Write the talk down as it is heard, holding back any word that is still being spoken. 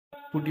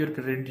Put your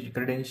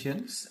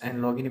credentials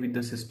and log in with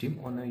the system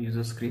on a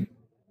user screen.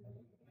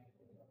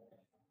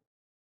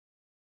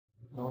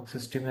 Now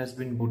system has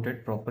been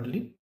booted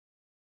properly.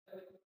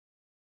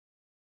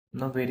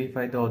 Now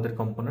verify the other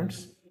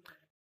components.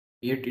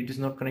 Yet it is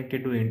not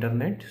connected to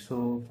internet.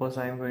 So first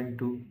I am going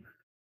to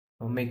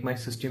make my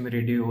system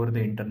ready over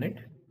the internet.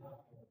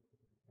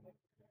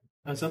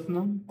 As of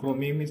now,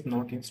 Chromium is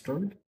not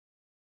installed.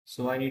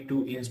 So I need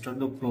to install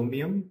the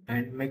Chromium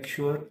and make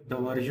sure the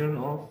version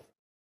of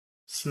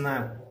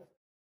Snap,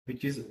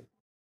 which is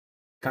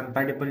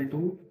compatible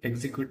to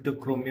execute the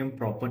Chromium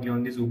properly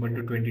on this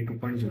Ubuntu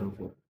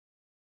 22.04.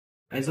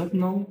 As of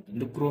now,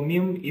 the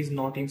Chromium is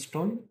not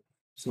installed.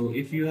 So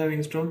if you have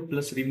installed,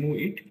 plus remove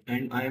it,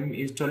 and I am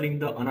installing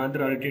the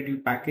another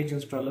alternative package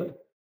installer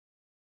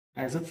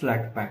as a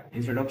Flatpak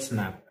instead of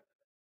Snap.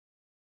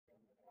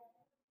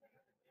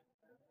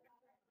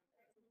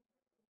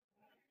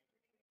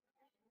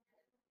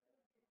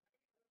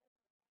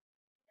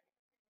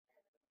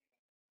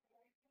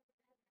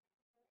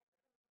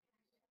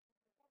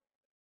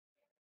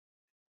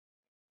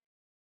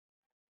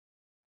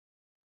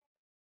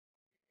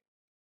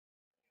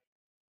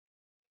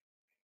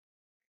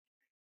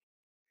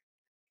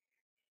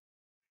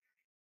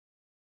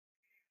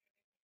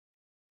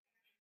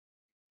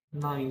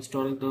 Now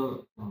install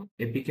the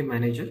APK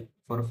manager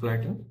for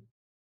Flutter.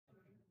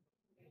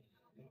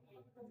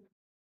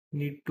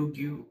 Need to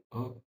give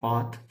a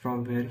path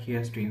from where he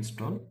has to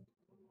install.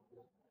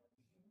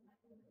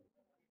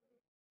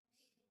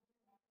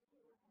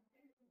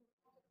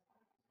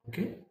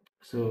 Okay,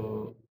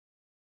 so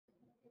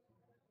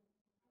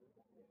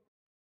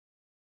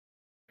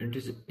it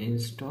is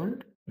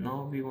installed.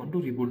 Now we want to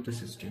reboot the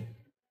system.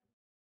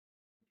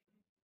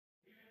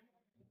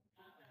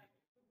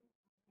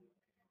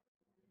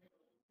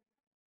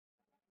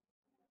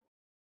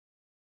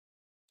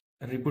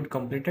 Reboot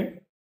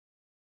completed.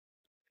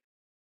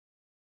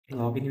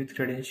 Login with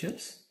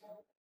credentials.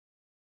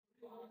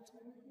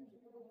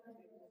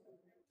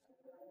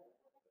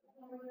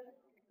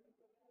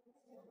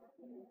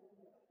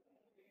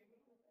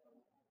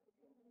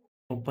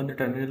 Open the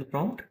terminal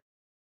prompt.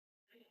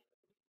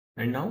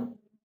 And now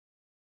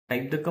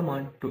type the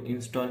command to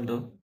install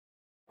the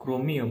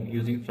Chromium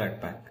using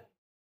Flatpak.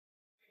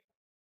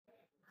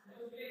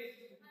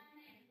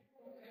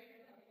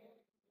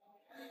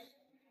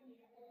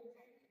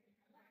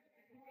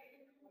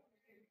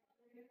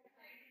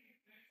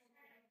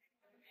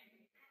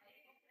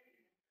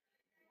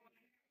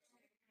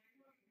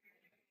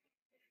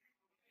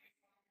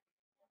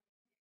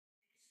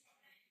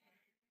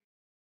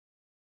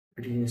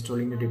 It is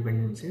installing the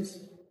dependencies.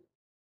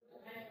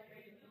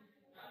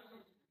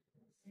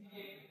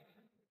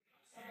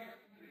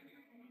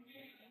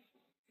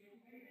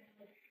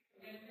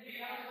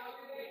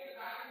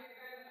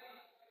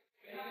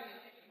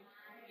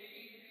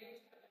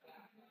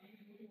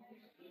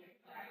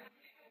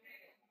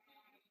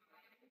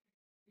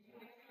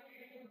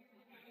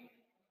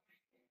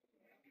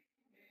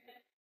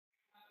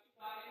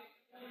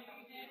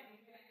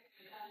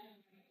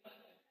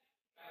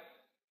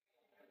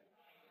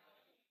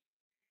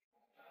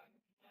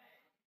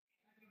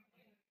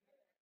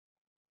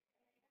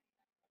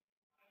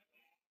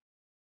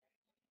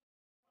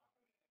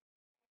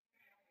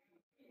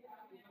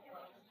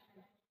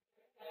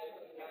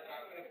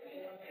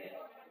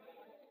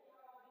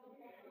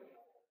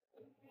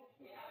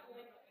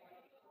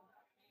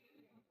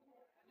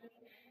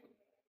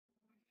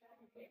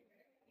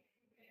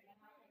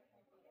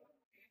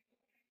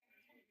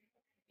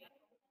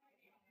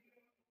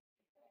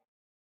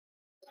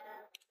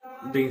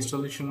 The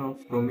installation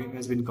of Chromium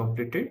has been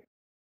completed.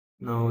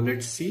 Now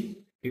let's see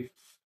if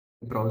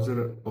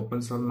browser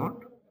opens or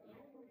not.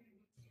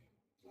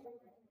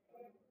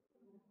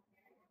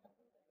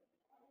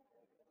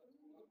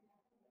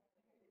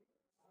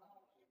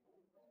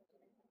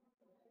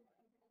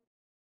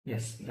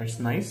 Yes, that's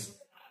nice.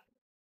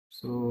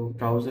 So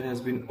browser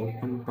has been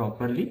opened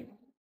properly.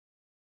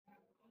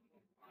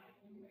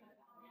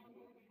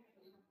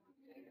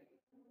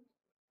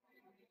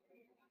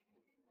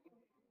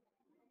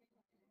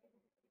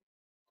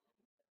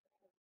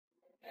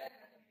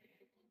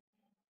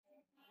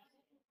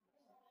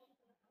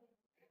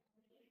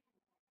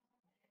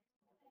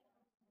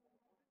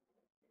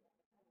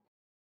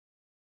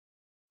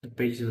 The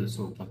page is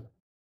also open.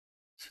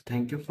 So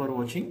thank you for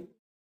watching.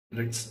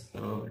 Let's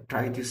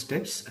try these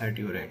steps at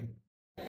your end.